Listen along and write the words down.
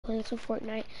playing some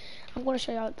Fortnite. I'm going to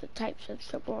show y'all the types of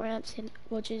triple ramps and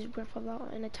which is Breath of the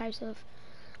Wild and the types of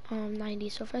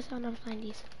 90s. So first on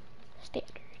 90s,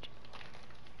 standard.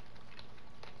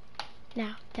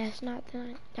 Now that's not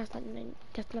the 90s.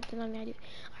 Alright,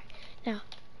 now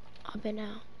up and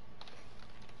down.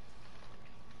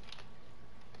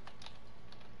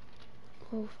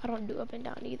 Oof, I don't do up and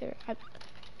down either. I'll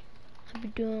be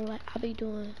doing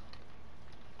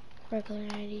regular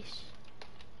 90s.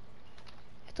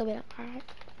 That's a bit alright.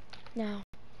 Now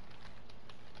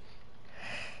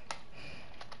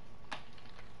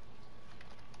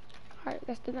alright,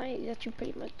 that's the 90s that you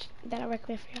pretty much that I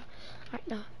recommend for y'all. Alright,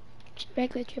 now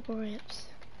regular triple ramps.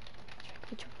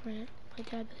 Triple ramp. Like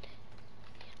that, but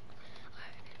yeah.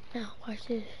 Alright, now watch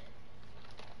this.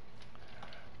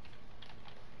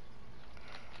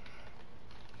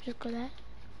 Just go that.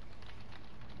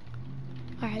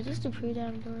 Alright, just to prove that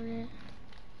I'm doing it.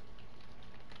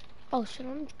 Oh shit,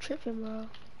 I'm tripping, bro.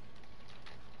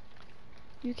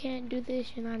 You can't do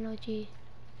this, you're not an OG.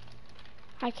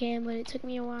 I can, but it took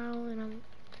me a while, and I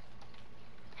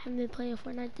haven't been playing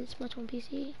Fortnite this much on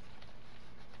PC.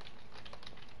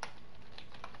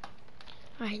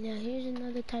 Alright, now here's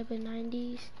another type of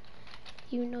 90s.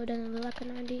 Even though it doesn't look like a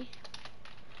 90.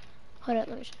 Hold up,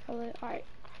 let me show you. Alright,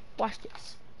 watch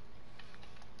this.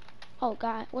 Oh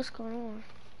god, what's going on?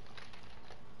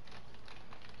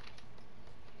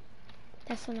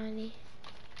 That's a 90.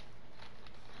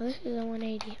 Oh, this is a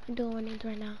 180. I'm doing 180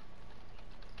 right now.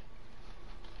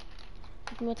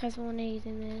 There's more types of 180s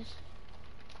than this.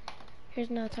 Here's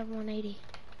another type of 180.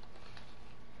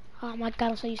 Oh my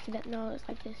god, I'm so used to that. No, it's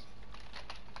like this.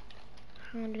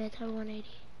 I don't do that type of 180.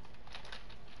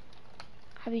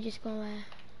 I be just going like,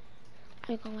 I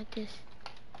be going like this.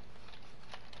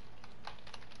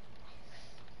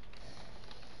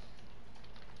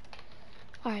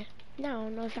 Alright, now I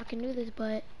don't know if I can do this,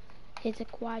 but it's a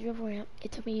quadruple ramp.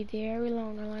 It took me very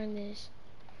long to learn this.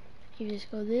 You just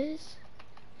go this,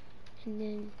 and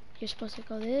then you're supposed to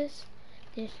go this,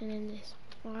 and then this.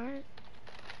 Alright?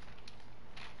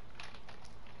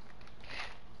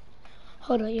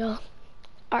 Hold on, y'all.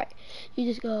 Alright, you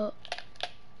just go,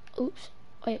 oops,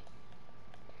 wait.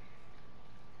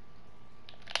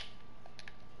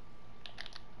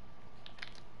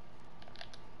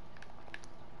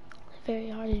 Very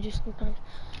hard to do sometimes,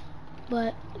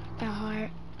 but not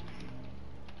hard.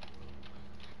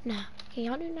 Now, can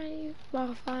y'all do 90s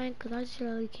while flying? Cause I just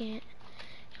really can't.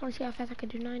 You wanna see how fast I can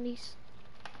do 90s?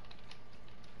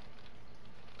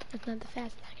 That's not the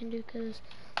fastest I can do, cause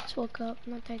I just woke up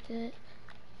and I typed it.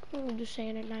 I'm gonna do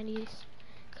standard 90s.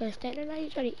 Cause standard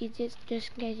 90s are the easiest, just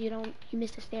in case you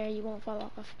miss the stair, you won't fall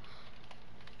off.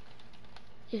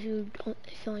 If you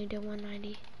only did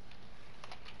 190.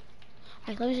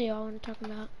 Alright, let me show y'all what I'm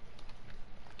talking about.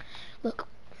 Look,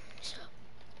 so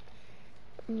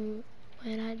when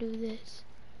I do this,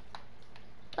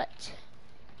 but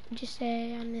just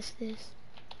say I miss this,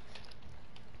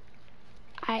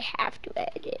 I have to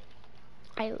edit it.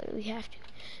 I literally have to.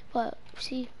 But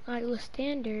see, when I do a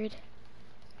standard,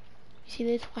 you see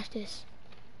this? Watch this.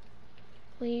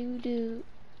 When you do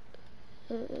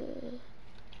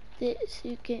this,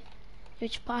 you can.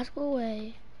 There's a possible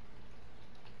way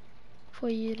for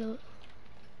you to.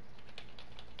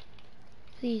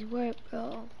 Please work,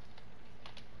 bro.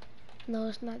 No,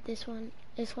 it's not this one.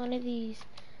 It's one of these.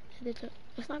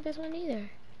 It's not this one either.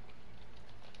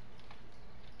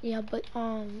 Yeah, but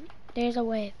there's a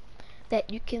way that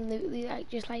you can literally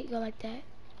just go like that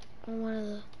on one of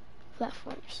the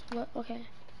platforms. But okay.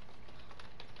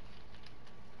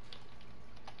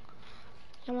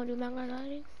 Y'all wanna do background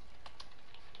lighting?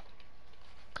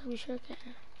 Cause we sure can.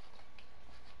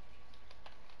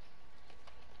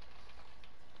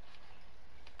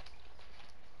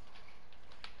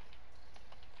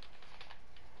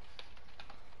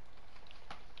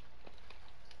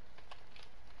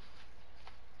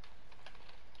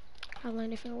 I'll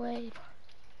learn different ways.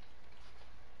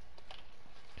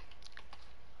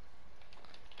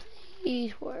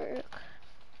 Please work.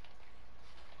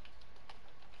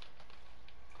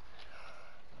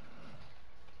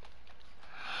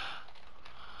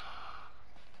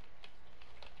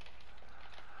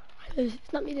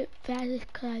 It's not me the fastest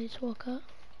because I just woke up.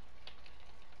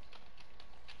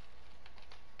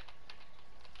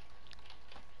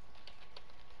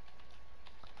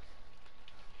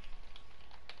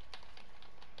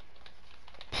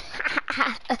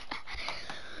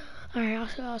 Alright, I'll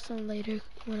show y'all some later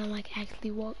when I'm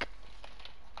actually woke.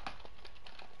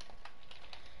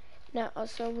 Now,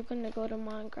 also, we're gonna go to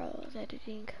Minecraft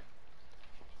editing.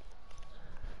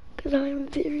 Cause I'm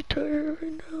very tired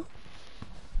right now.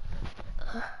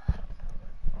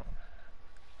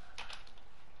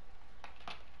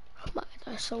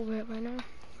 That's so weird right now.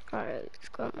 Alright, let's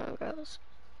go on, girls.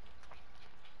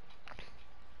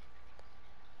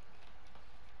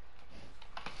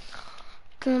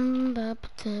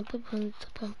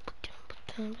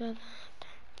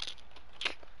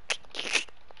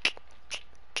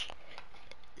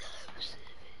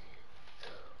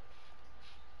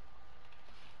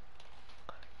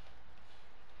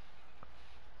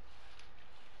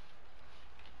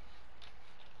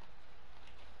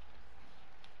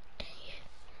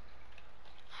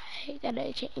 I hate that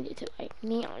they changed it to like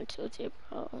neon tilted,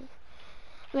 bro.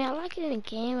 I mean, I like it in the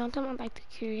game. I'm talking about like the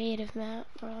creative map,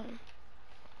 bro.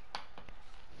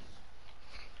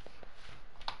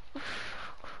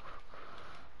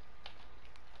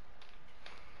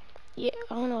 Yeah,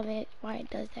 I don't know that why it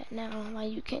does that now.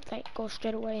 Like you can't like go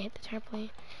straight away and hit the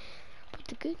trampoline. But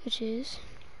the good news is,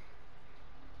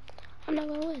 I'm not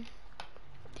gonna win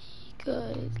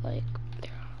because like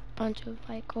there are a bunch of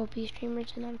like OP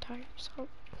streamers and I'm tired. So,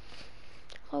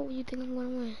 why would you think I'm gonna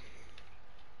win?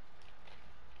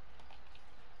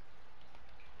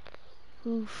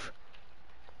 Oof.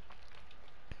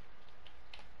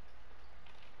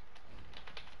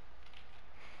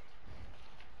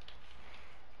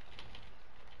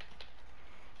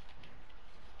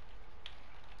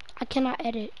 I cannot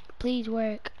edit. Please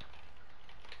work.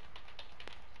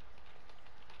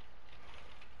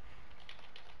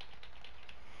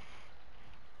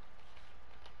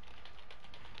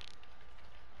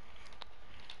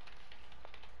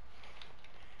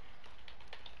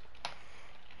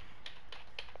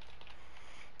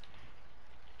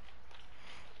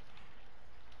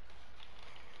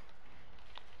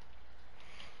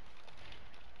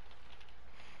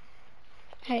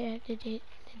 Hey, they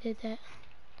did that.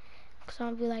 Cause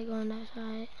I'll be like on that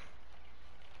side.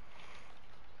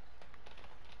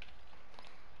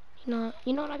 You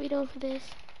know what I be doing for this?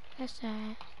 That's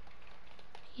sad.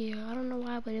 Yeah, I don't know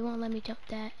why, but it won't let me jump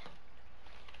that.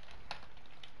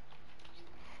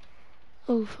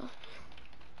 Oof.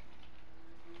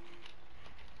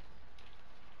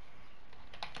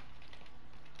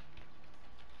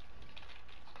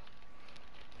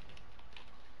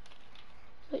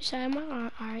 Which side am I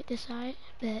on? Alright, this side.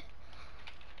 Bet.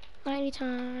 90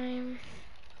 time.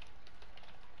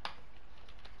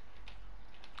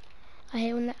 I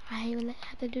hate when I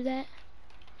have to do that.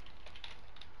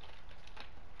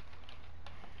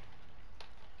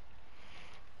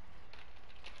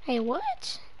 Hey,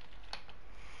 what?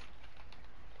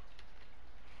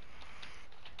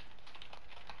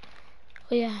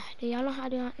 Oh yeah, do y'all know how to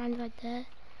do 90s like that?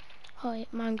 Oh yeah,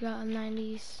 Minecraft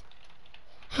 90s.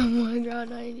 Minecraft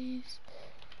 90s.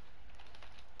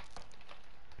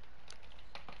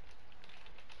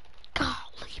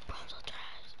 Golly, bro, I'm so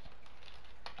trash.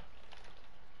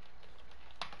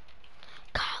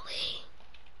 Golly.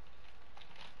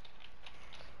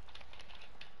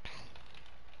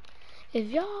 If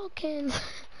y'all can,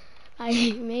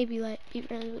 like, maybe, like, be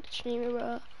friends with the streamer,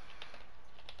 bro.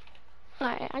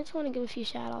 Alright, I just want to give a few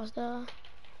shout-outs, though.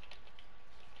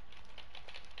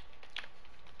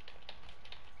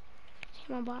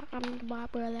 See my bot? I'm the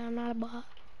bot, brother. I'm not a bot.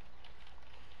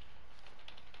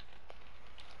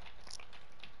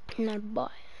 I'm not a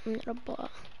bot. I'm not a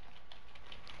bot.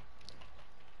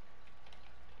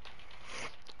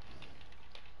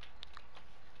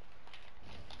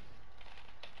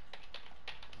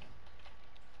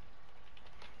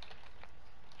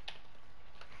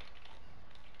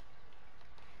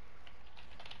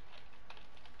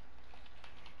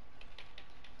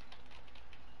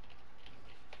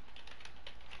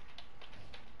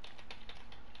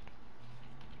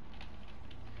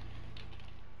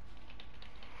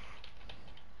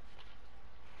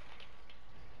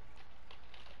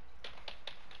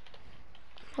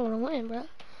 I want to win, bro. I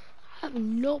have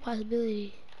no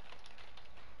possibility.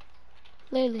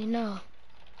 Literally, no.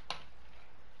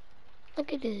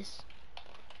 Look at this.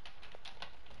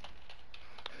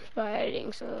 By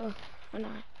editing, so why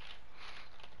not?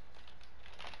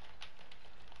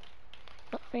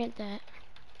 Don't forget that.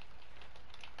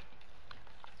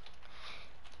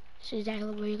 This is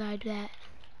exactly where you gotta do that.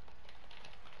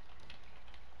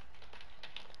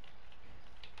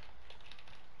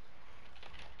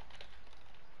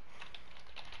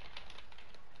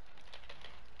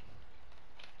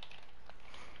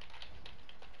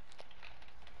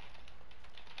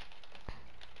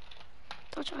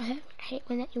 Don't y'all hate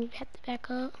when that you have to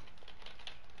back up?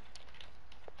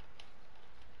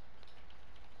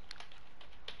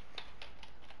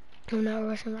 I'm not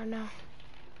rushing right now.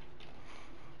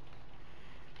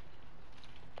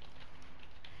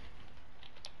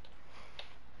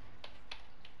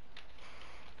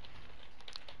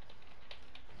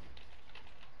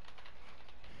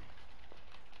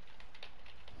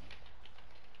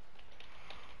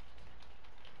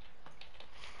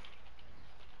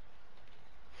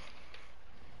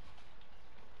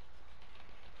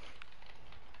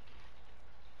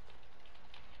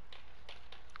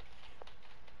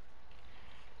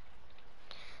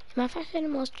 Am I faster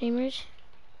than most streamers?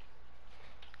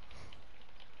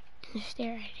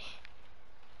 Stare at it.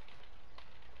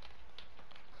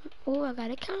 Oh, I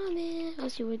got a comment.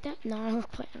 Let's see what that. No, I'm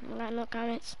playing. I got no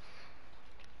comments.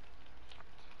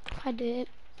 If I did,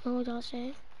 what was y'all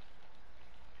saying?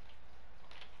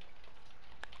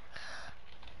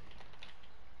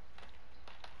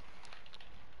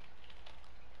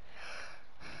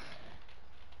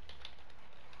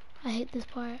 I hate this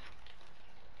part.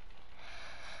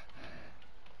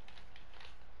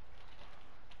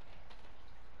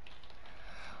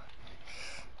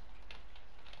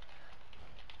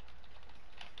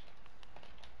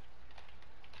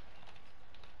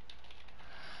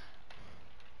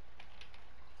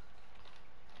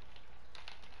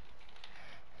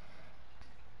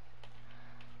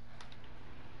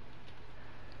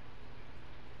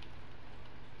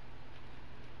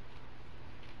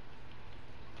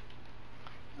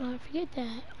 No, I forget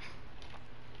that.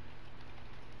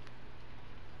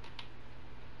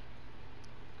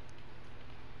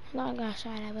 No, I got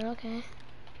shot at, but okay.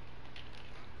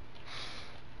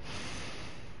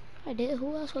 I did.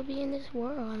 Who else would be in this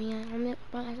world? I mean, I'm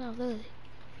by myself, literally.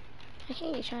 I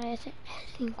can't get shot at. It's an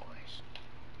editing course.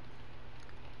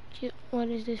 What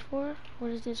is this for? What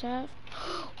does this have?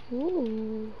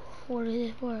 Ooh, what is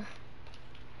this for?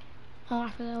 Oh,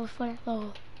 I forgot what for that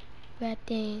little red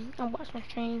thing. I watch my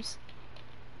streams.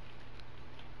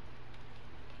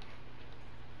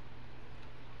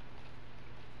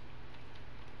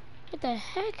 What the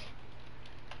heck?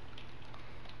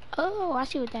 Oh, I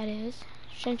see what that is.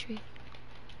 Sentry.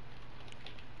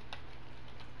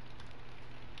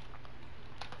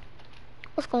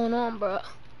 What's going on, bro?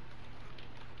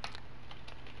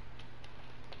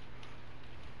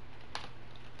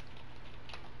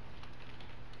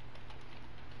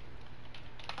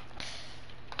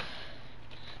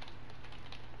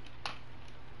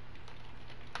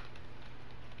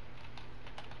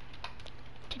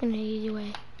 Taking the easy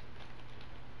way.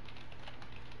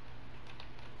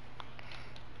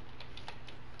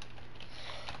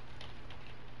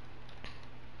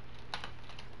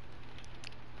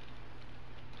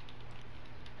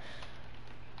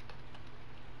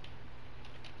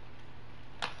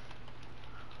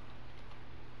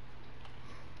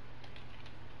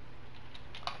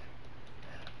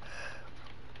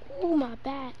 Ooh, my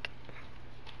back.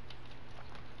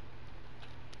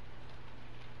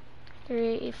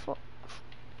 3, 4,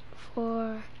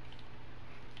 4,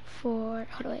 4.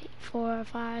 Hold on, wait. 4,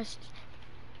 5,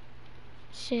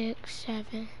 6,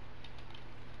 7.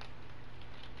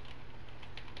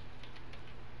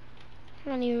 I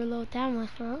don't even reload that much,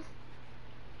 bro.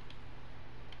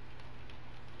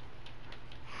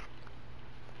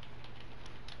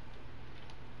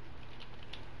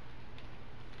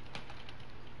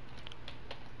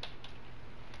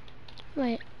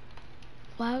 Wait,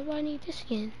 why do I need this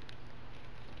again?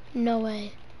 No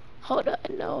way. Hold on,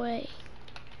 no way.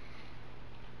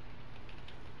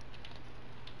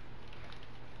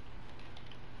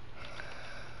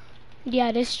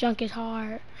 Yeah, this junk is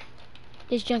hard.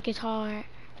 This junk is hard.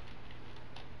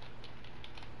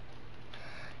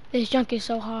 This junk is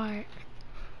so hard.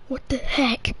 What the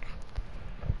heck?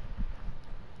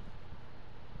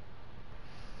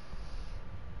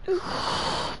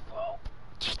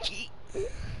 GG.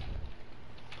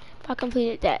 If I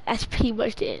completed that, that's pretty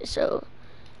much it. So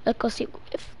let's go see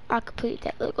if I completed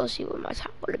that. Let's go see what my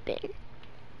top would have been.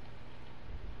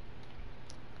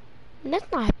 And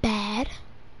that's not bad.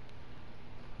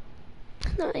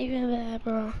 That's not even bad,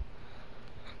 bro.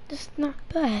 That's not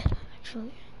bad,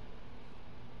 actually.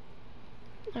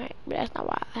 Alright, but that's not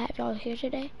why I have y'all here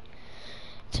today.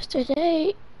 Just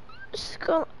today,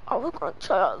 I was gonna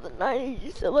try out the 90s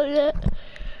and stuff like that.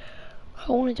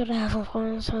 I wanted y'all to have some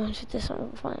fun, so I did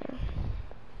something fun.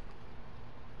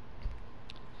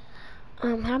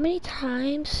 How many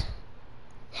times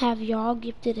have y'all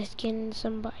gifted a skin to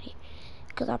somebody?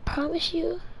 Because I promise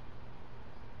you,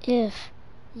 if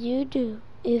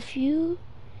you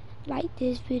like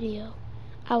this video,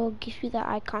 I will give you the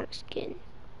iconic skin.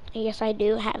 And yes, I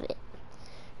do have it.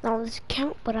 Not on this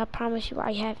account, but I promise you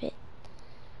I have it.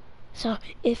 So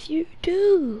if you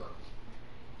do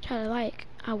try to like,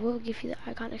 I will give you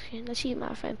the iconic skin. Let's see if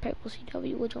my friend Purple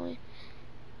CW will join.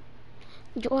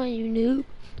 Join you noob.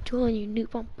 Join you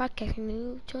noob on podcast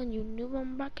noob. Join you noob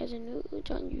on podcast noob.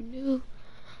 Join you noob.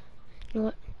 You know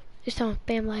what? This time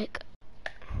spam like.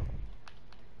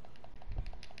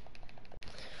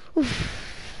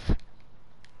 Oof.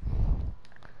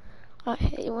 I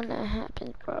hate when that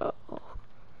happens, bro.